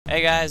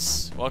Hey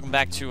guys, welcome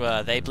back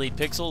to They Bleed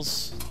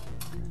Pixels,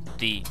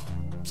 the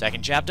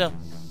second chapter.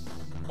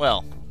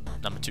 Well,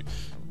 number 2.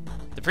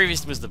 The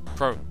previous was the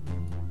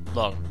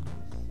prologue.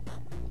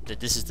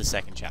 This is the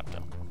second chapter.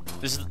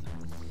 This is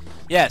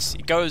yes,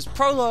 it goes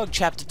prologue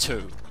chapter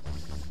 2.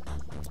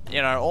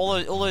 You know,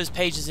 all those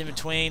pages in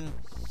between,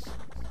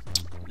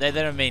 they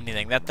don't mean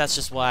anything. That's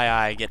just why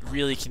I get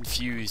really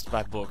confused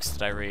by books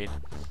that I read.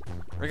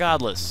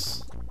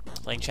 Regardless,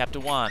 playing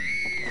chapter 1.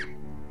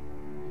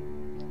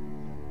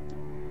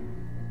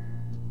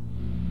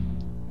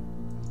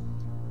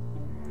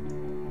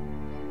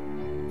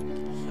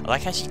 I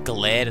like how she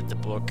glared at the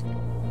book.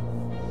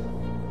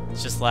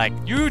 It's just like,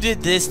 you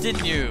did this,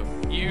 didn't you?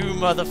 You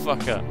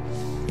motherfucker.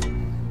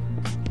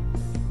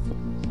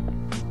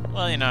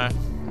 Well, you know,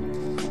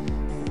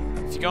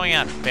 if you're going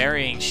out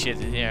burying shit,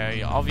 you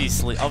know,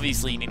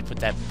 obviously you need to put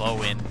that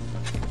bow in.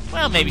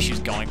 Well, maybe she was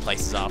going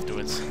places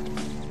afterwards.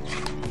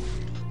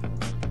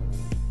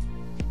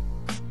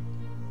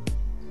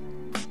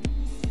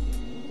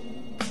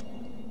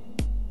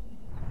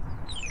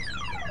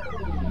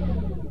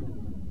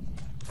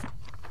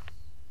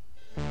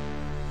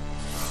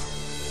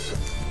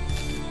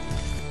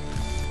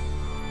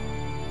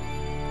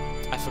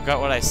 I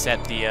forgot what I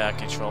set the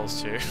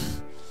controls to.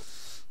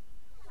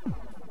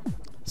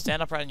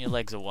 Stand upright on your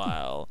legs a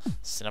while.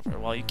 Stand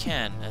upright while you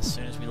can. As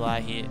soon as we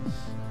lie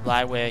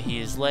where he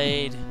is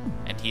laid,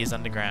 and he is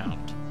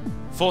underground.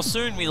 For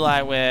soon we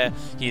lie where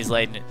he is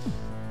laid.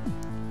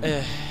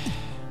 Let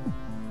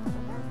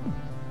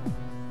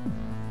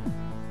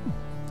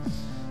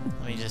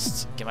me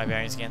just get my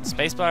bearings again.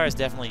 Spacebar is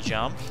definitely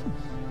jump.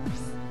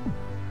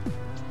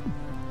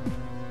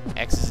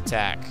 X is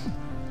attack.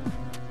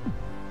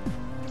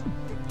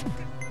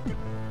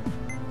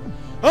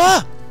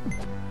 Ah!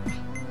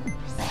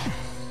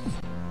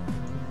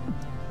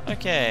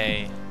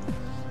 Okay.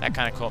 That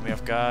kind of caught me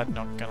off guard,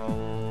 not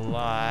gonna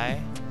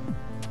lie.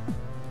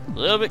 A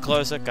little bit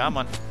closer, come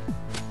on.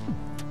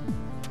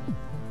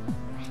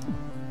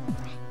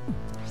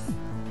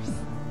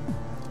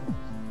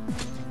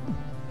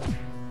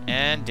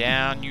 And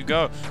down you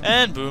go.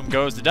 And boom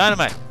goes the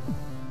dynamite.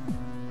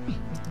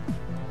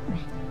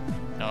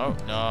 No,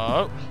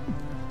 no.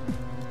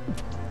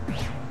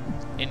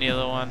 In the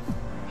other one.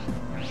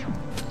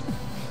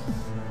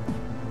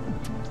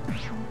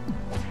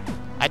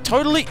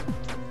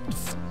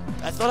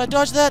 I thought I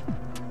dodged that.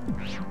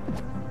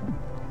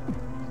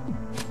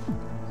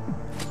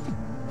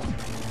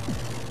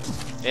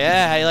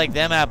 Yeah, how you like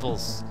them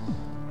apples?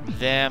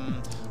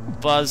 Them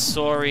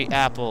buzzsaw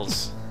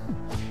apples.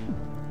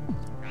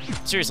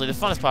 Seriously, the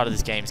funnest part of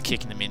this game is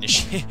kicking them into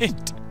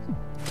shit.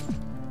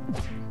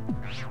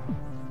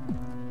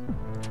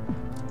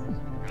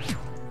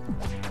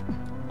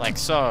 Like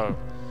so.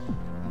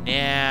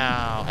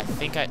 Now, I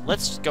think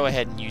let's just go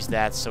ahead and use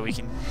that so we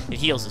can, it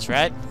heals us,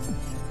 right?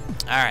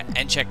 Alright,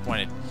 and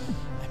checkpointed.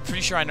 I'm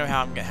pretty sure I know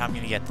how I'm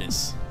gonna get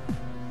this.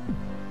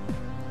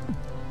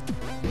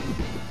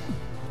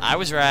 I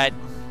was right.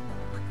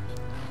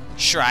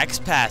 Shrike's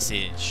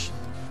Passage.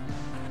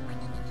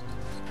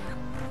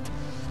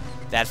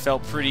 That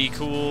felt pretty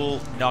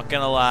cool, not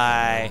gonna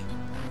lie.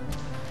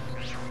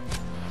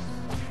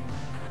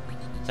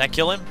 Did that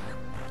kill him?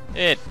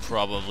 It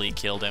probably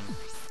killed him.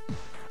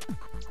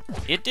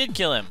 It did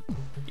kill him.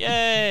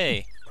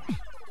 Yay!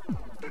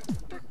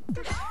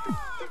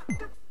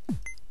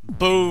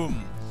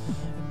 Boom!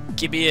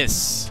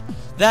 Gibeus.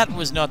 That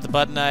was not the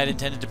button I had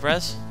intended to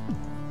press.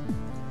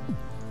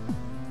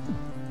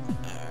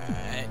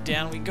 Alright,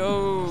 down we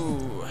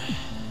go.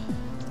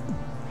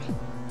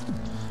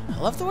 I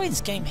love the way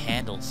this game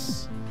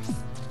handles.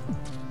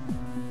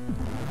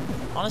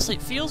 Honestly,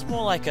 it feels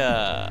more like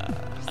a...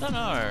 I don't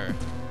know.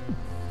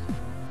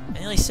 I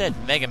nearly said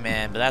Mega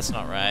Man, but that's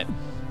not right.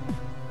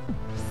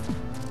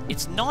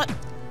 It's not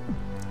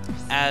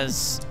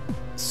as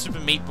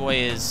Super Meat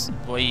Boy as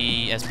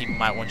people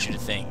might want you to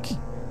think.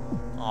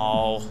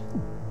 Oh,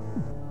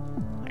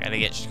 I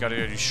gotta go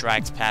to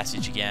Shrike's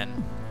Passage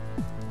again.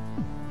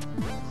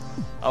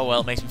 Oh well,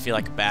 it makes me feel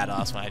like a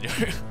badass when I do.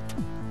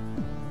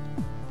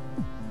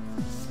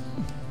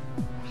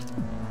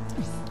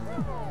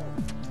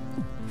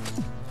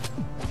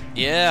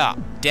 Yeah,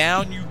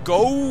 down you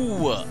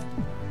go.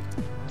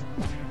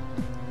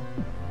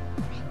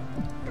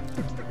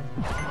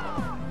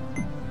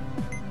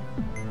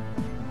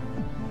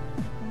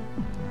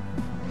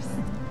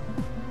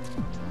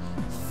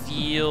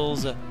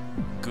 Feels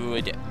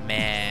good,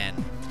 man.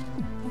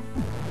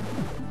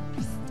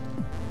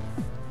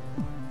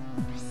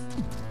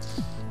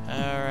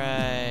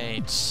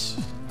 Alright.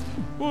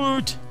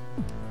 Woot!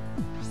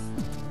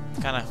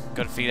 Kinda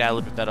got to figure it out a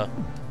little bit better.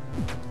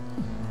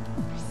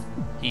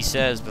 He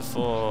says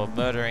before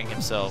murdering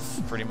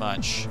himself, pretty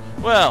much.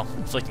 Well,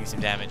 inflicting some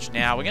damage.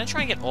 Now, we're gonna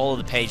try and get all of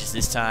the pages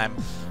this time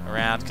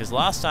around, because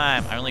last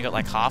time I only got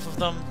like half of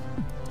them.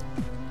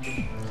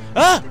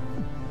 Ah!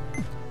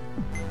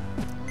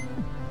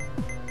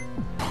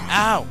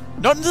 Ow!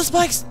 Not into the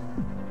spikes!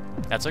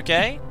 That's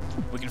okay.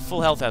 We can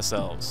full health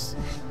ourselves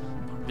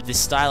with this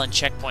style and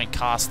checkpoint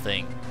cast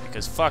thing,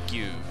 because fuck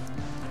you.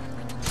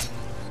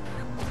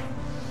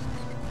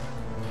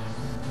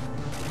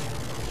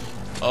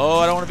 Oh,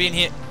 I don't want to be in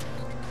here.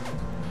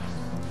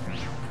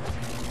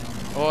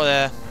 Oh,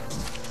 there.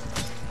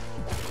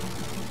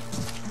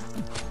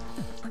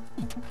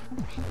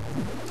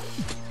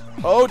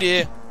 Oh,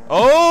 dear.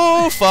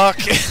 Oh, fuck.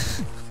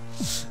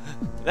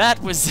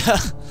 That was...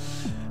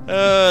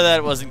 oh,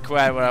 that wasn't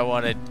quite what I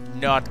wanted.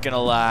 Not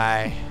gonna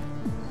lie.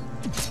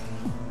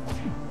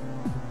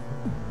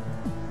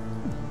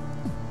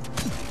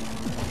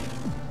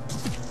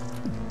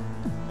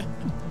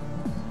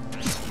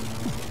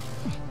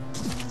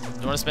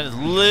 You want to spend as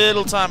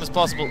little time as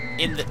possible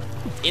in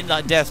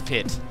the death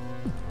pit.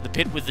 The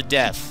pit with the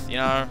death, you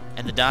know,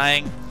 and the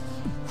dying.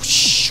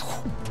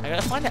 I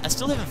gotta find out. I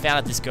still haven't found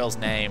out this girl's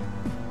name.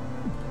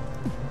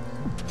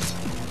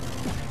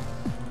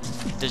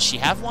 Does she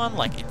have one?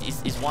 Like,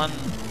 is one...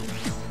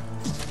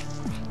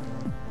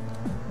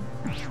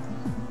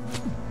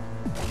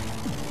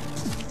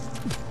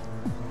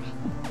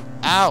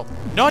 Ow!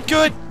 Not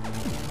good!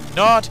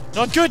 Not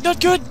good, not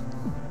good!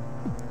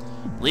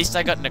 At least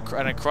I got an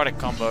necrotic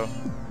combo.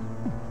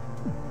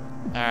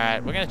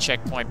 Alright, we're gonna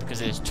checkpoint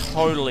because it is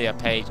totally a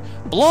page.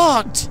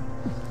 Blocked!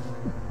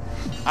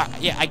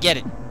 Yeah, I get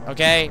it.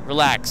 Okay?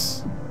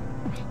 Relax.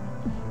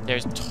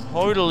 There's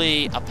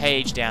totally a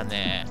page down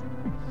there.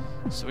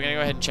 So we're gonna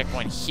go ahead and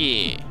checkpoint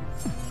here.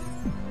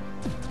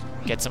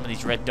 Get some of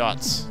these red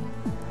dots.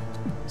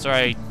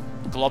 Sorry,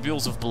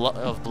 globules of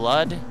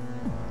blood?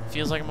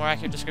 Feels like a more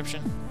accurate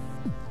description.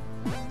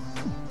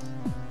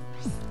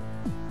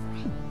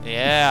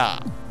 Yeah.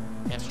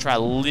 You have to try a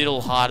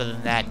little harder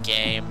than that,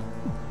 game.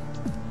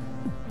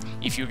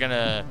 If you're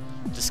gonna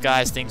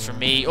disguise things from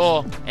me,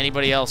 or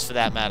anybody else for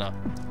that matter.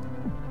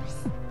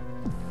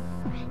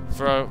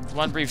 For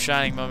one brief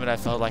shining moment, I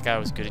felt like I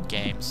was good at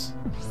games.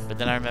 But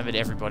then I remembered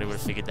everybody would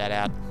have figured that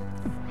out.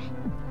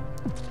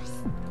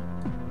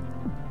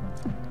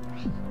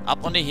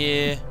 Up onto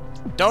here.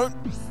 Don't!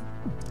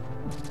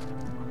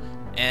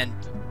 And...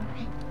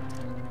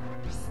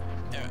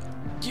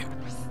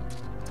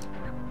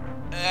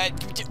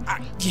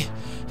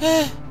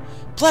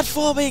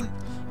 platforming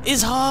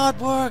is hard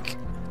work!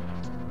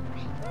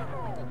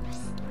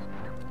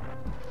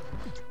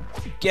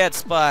 Get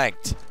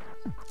spiked.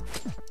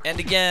 And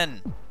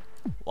again.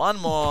 One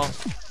more.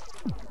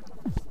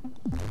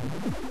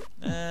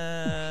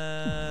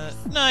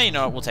 No, you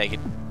know what? We'll take it.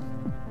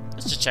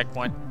 It's just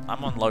checkpoint. I'm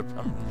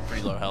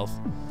pretty low health.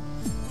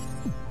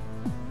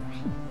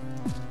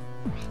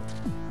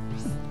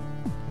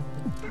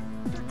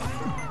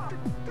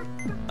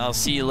 I'll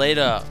see you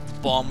later,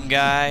 bomb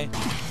guy.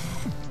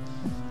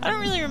 I don't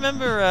really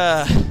remember.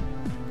 I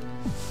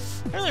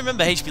don't really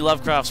remember H.P.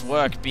 Lovecraft's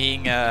work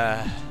being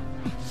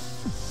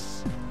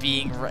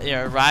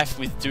rife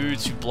with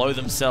dudes who blow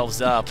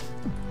themselves up.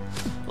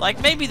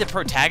 Like maybe the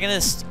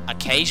protagonist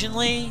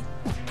occasionally.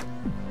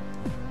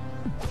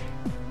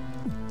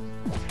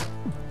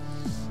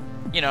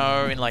 You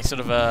know, in like sort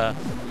of a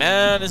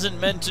man isn't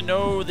meant to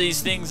know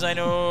these things I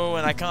know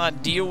and I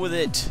can't deal with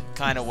it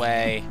kind of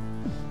way.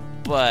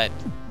 But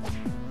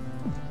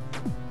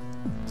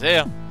see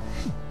ya.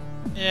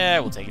 Yeah,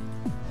 we'll take it.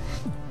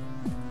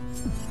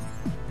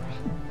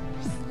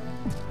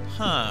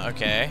 Huh,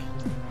 okay.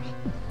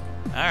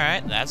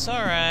 Alright, that's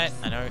alright.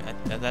 I know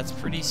that's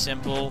pretty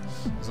simple.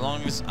 As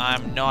long as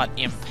I'm not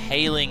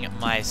impaling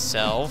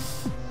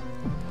myself.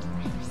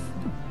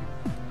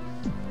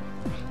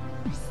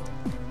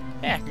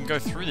 Yeah, I can go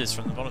through this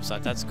from the bottom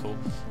side. That's cool.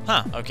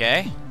 Huh,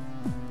 okay.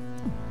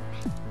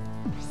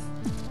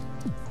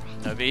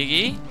 No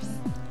biggie.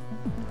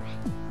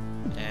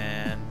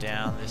 And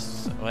down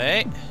this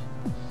way.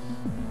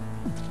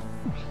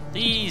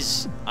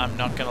 These, I'm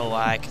not gonna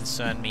lie,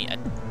 concern me a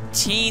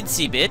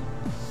teensy bit.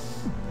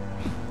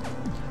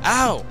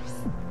 Ow!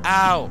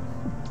 Ow!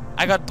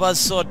 I got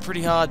buzzsawed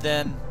pretty hard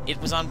then.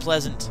 It was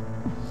unpleasant.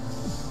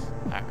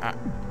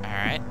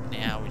 Alright,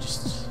 now we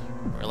just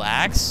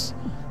relax.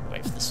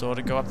 Wait for the sword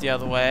to go up the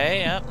other way.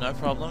 Yep, no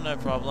problem, no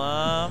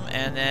problem.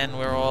 And then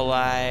we're all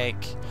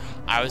like...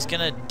 I was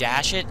gonna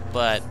dash it,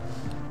 but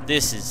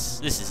this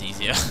is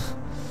easier.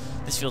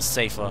 This feels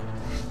safer.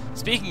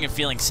 Speaking of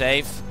feeling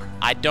safe,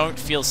 I don't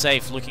feel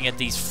safe looking at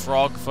these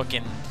frog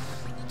fucking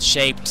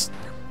shaped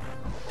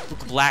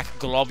black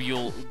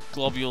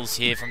globules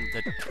here from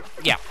the...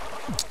 Yeah,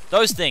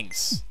 those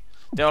things.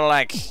 They were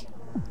like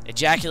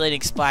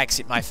ejaculating spikes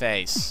hit my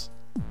face.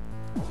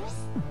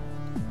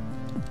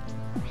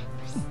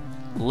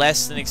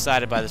 Less than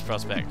excited by this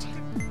prospect.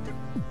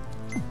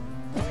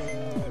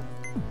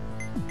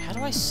 How do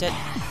I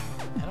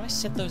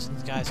set those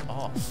guys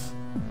off?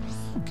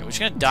 Okay, we're just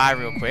gonna die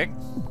real quick.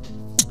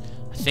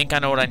 I think I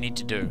know what I need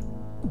to do.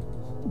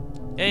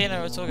 Yeah, you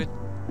know, it's all good.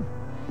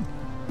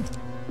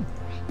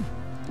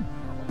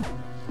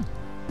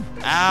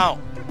 Ow!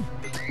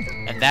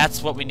 And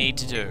that's what we need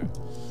to do.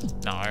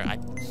 No,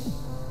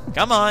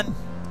 come on!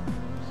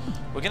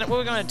 What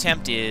we're gonna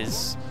attempt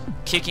is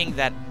kicking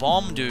that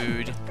bomb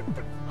dude.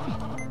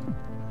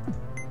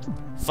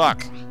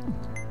 Fuck.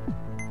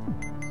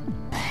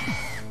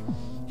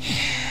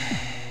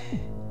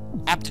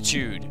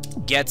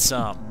 Aptitude. Get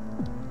some.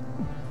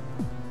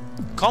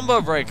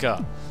 Combo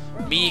breaker.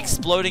 Me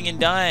exploding and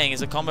dying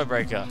is a combo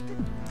breaker.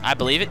 I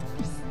believe it.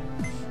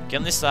 Get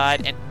on this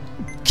side and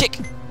kick.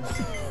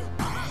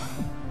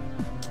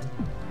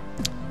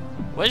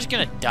 We're just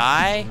gonna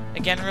die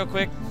again real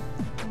quick.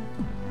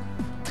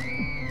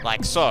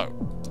 Like so.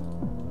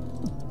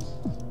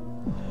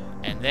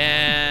 And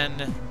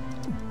then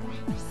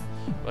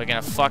we're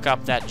gonna fuck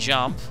up that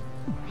jump.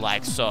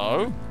 Like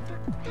so.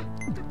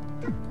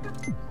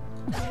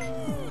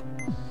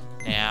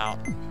 Now,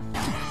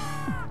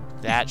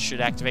 that should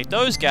activate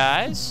those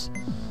guys,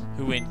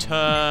 who in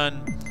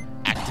turn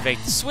activate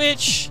the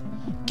switch,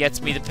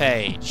 gets me the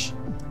page.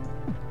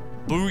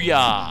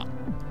 Booyah!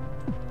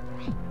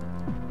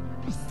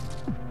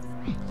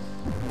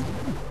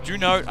 Do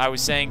note, I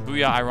was saying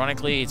booyah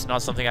ironically, it's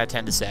not something I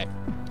tend to say.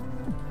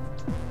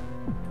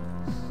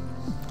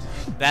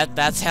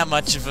 That's how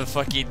much of a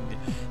fucking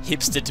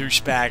hipster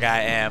douchebag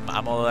I am.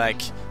 I'm all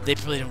like, they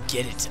probably don't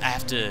get it. I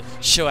have to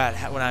show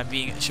off when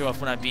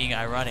I'm being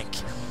ironic.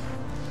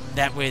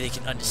 That way they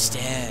can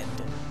understand.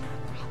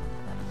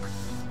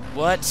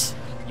 What?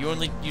 You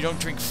don't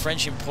drink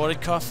French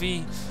imported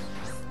coffee?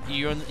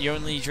 You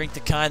only drink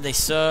the kind they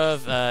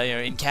serve,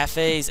 in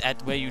cafes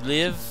at where you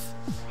live?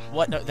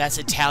 What? No, that's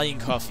Italian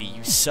coffee.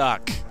 You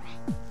suck.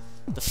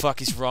 The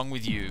fuck is wrong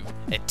with you?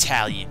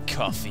 Italian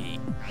coffee.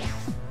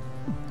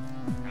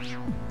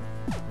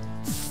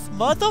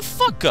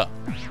 Motherfucker!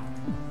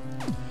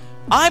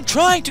 I'm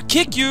trying to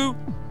kick you!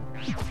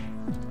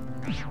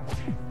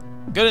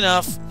 Good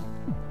enough.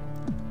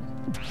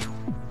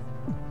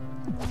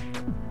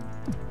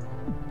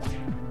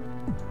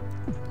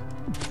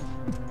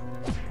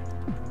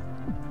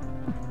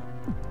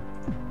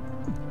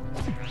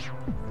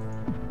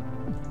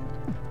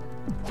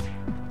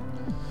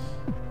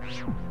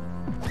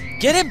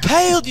 Get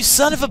impaled, you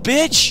son of a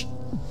bitch!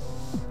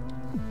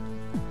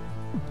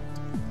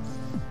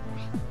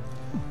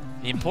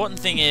 The important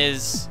thing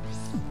is,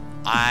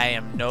 I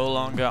am no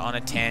longer on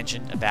a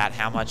tangent about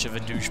how much of a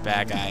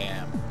douchebag I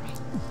am.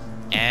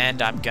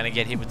 And I'm gonna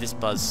get hit with this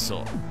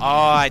buzzsaw.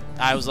 Oh,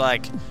 I was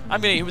like,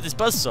 I'm gonna get hit with this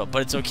buzzsaw,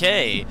 but it's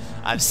okay.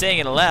 I'm saying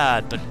it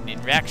aloud, but in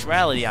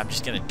actuality, I'm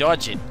just gonna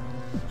dodge it.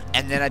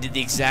 And then I did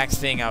the exact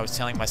thing I was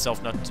telling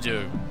myself not to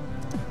do.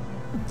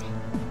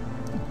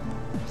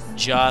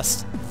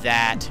 Just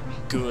that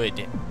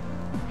good.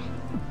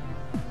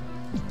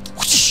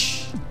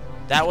 Whoosh.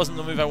 That wasn't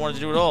the move I wanted to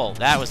do at all.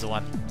 That was the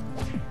one.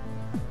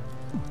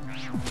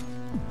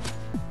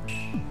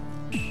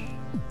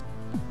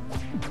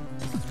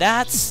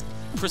 That's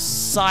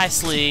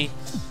precisely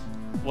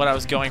what I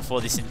was going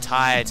for this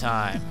entire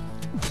time.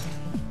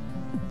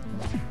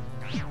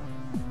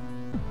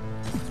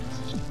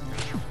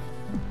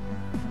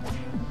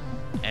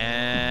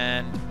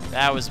 And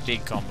that was a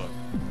big combo.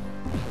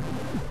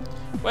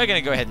 We're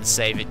gonna go ahead and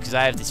save it, because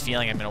I have this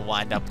feeling I'm gonna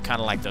wind up kind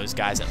of like those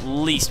guys at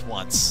least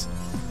once.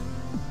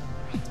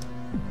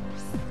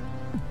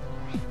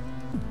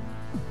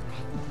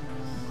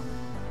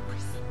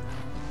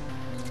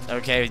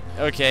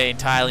 Okay,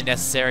 entirely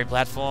necessary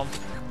platform.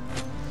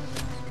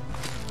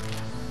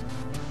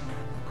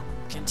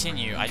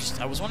 Continue. I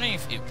was wondering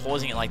if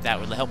pausing it like that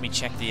would help me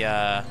check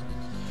the,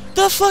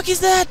 The fuck is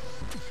that?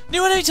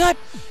 New enemy type!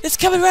 It's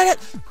coming right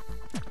at...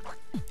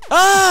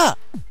 Ah!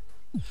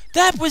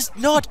 That was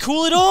not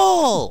cool at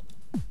all!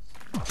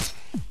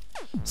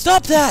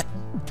 Stop that!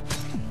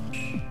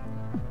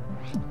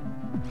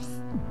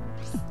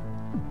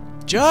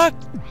 Jerk!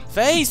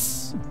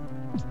 Face!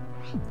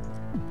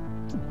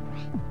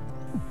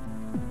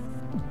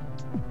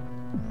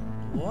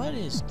 What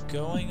is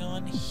going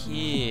on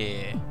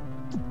here?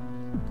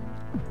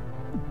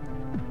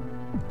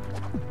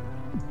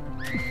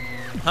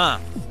 Huh.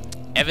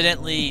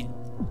 Evidently,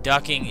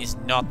 ducking is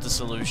not the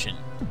solution.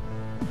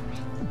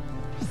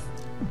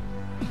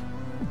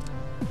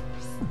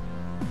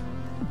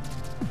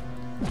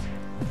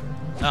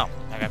 Oh,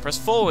 I gotta press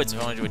forwards if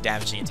I want to do a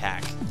damaging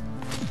attack.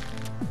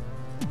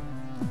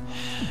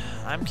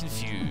 I'm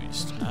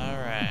confused.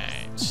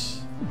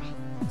 Alright.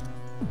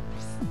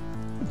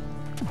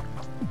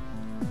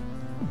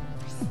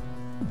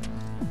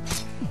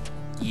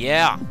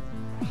 Yeah.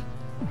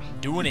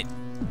 Doing it.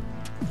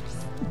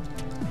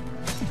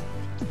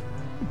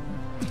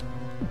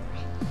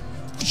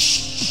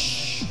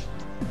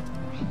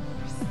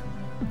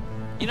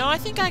 You know, I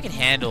think I can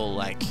handle,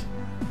 like,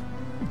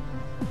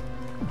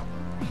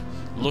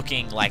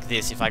 looking like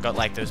this if I got,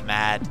 like, those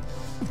mad,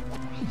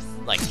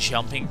 like,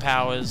 jumping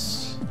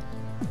powers.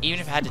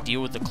 Even if I had to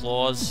deal with the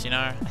claws, you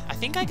know? I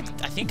think I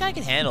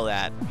could handle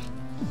that.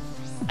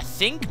 I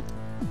think,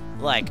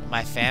 like,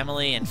 my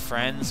family and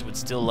friends would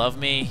still love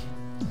me.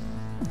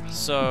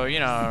 So, you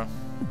know,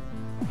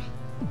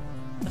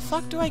 the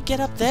fuck do I get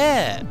up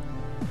there?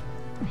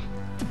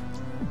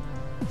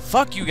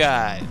 Fuck you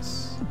guys.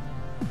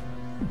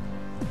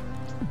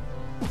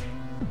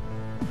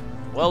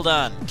 Well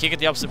done. Kick it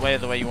the opposite way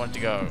of the way you want it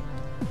to go.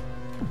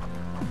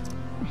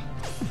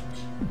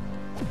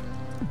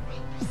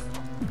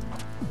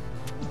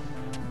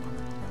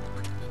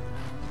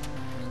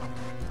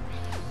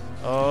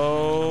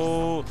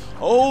 Oh,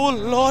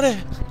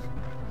 lordy.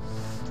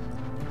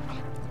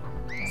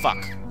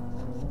 Fuck.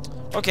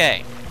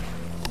 Okay.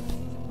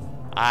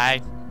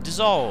 I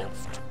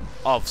dissolved.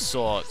 Of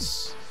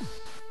sorts.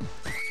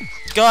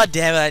 God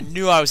damn it, I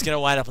knew I was gonna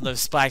wind up on those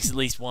spikes at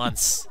least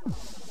once.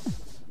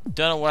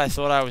 Don't know what I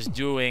thought I was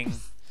doing,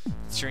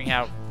 considering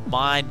how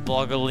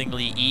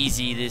mind-bogglingly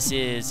easy this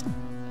is.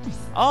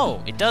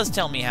 Oh, it does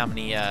tell me how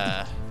many,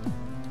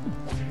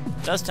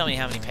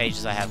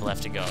 pages I have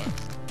left to go,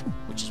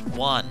 which is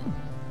 1.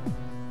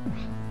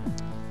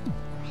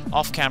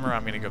 Off camera,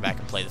 I'm gonna go back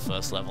and play the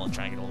first level and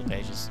try and get all the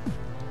pages.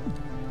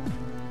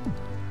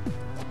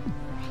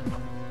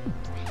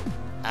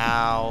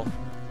 Ow.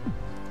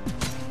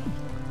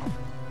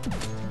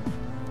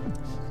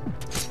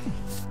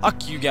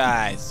 Fuck you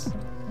guys.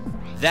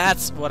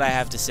 That's what I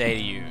have to say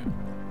to you.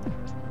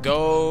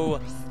 Go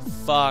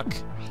fuck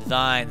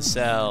thine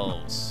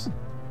selves.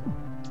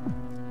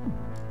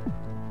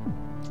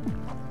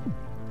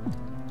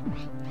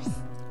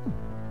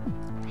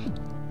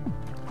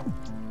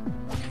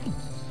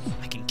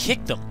 I can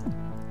kick them.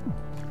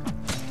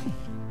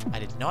 I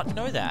did not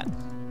know that.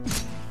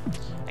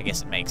 I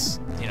guess it makes,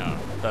 you know,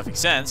 perfect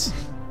sense.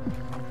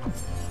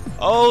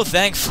 Oh,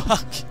 thank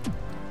fuck.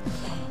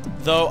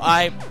 Though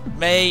I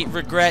may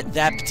regret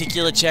that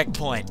particular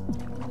checkpoint.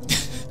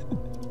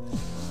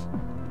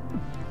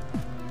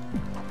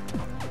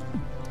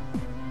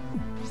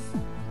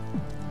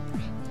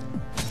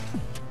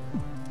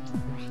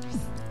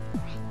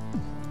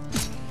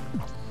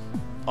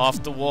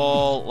 Off the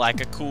wall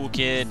like a cool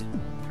kid.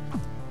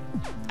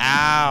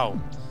 Ow.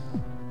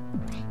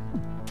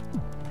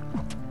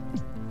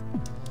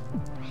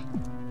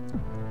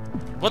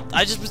 What?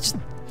 I just was just...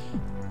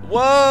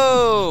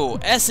 Whoa!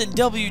 S and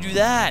W do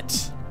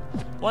that!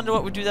 Wonder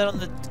what would do that on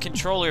the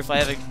controller if I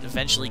ever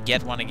eventually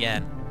get one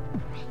again.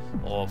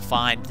 Or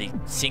find the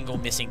single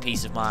missing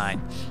piece of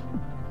mine.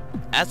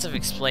 As I've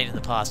explained in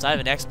the past, I have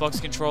an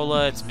Xbox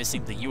controller, it's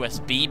missing the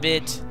USB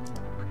bit.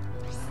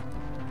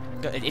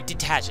 It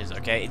detaches,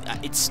 okay?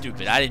 It's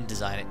stupid, I didn't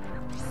design it.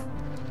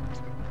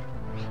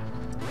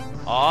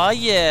 Oh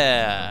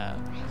yeah!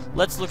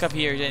 Let's look up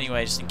here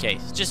anyway, just in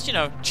case. Just, you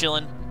know,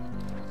 chilling.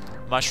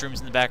 Mushrooms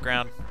in the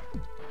background.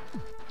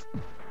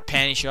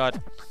 Panty shot.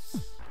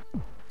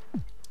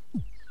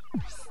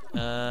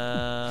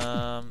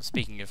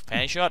 Speaking of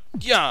panty shot,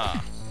 yeah.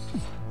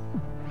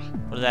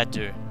 What did that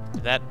do?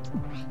 Did that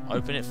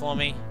open it for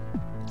me?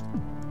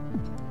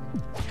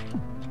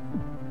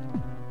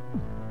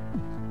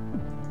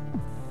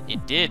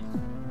 It did.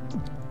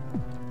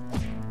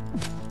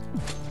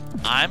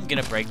 I'm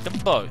gonna break them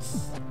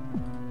both.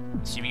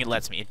 Assuming it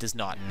lets me. It does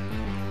not.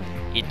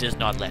 It does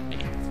not let me.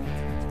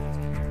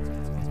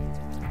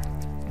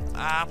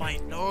 Ah, my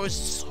nose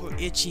is so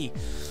itchy.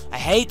 I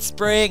hate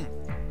spring.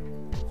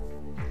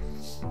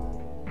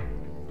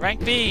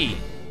 Rank B.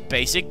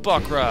 Basic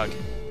Bokrug.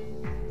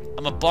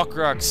 I'm a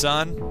Bokrug,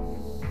 son.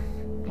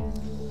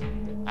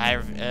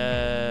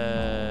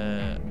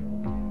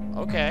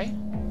 Okay.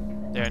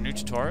 There are new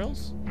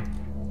tutorials.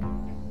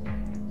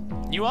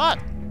 New art.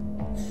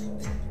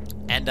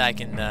 And I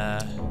can,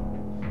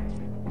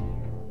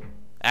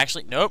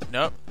 actually, nope.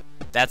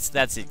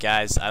 That's it,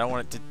 guys. I don't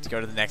want it to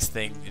go to the next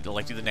thing. It'll,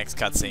 like, do the next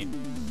cutscene.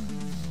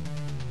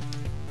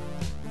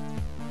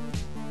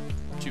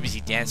 Too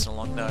busy dancing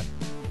along, though.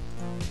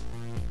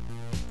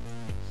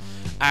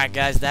 Alright,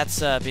 guys, that's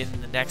been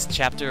the next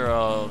chapter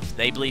of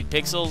They Bleed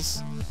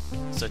Pixels.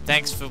 So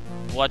thanks for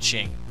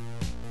watching.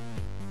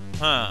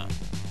 Huh.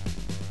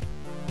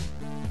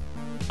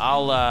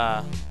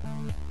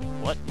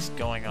 What is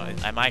going on?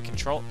 Am I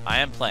control? I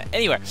am playing.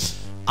 Anyway,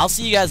 I'll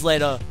see you guys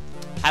later.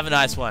 Have a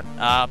nice one.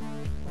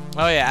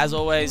 Oh yeah, as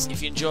always,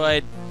 if you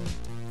enjoyed,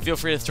 feel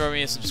free to throw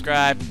me a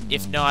subscribe.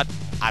 If not,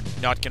 I'm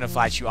not gonna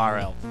fight you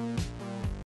RL.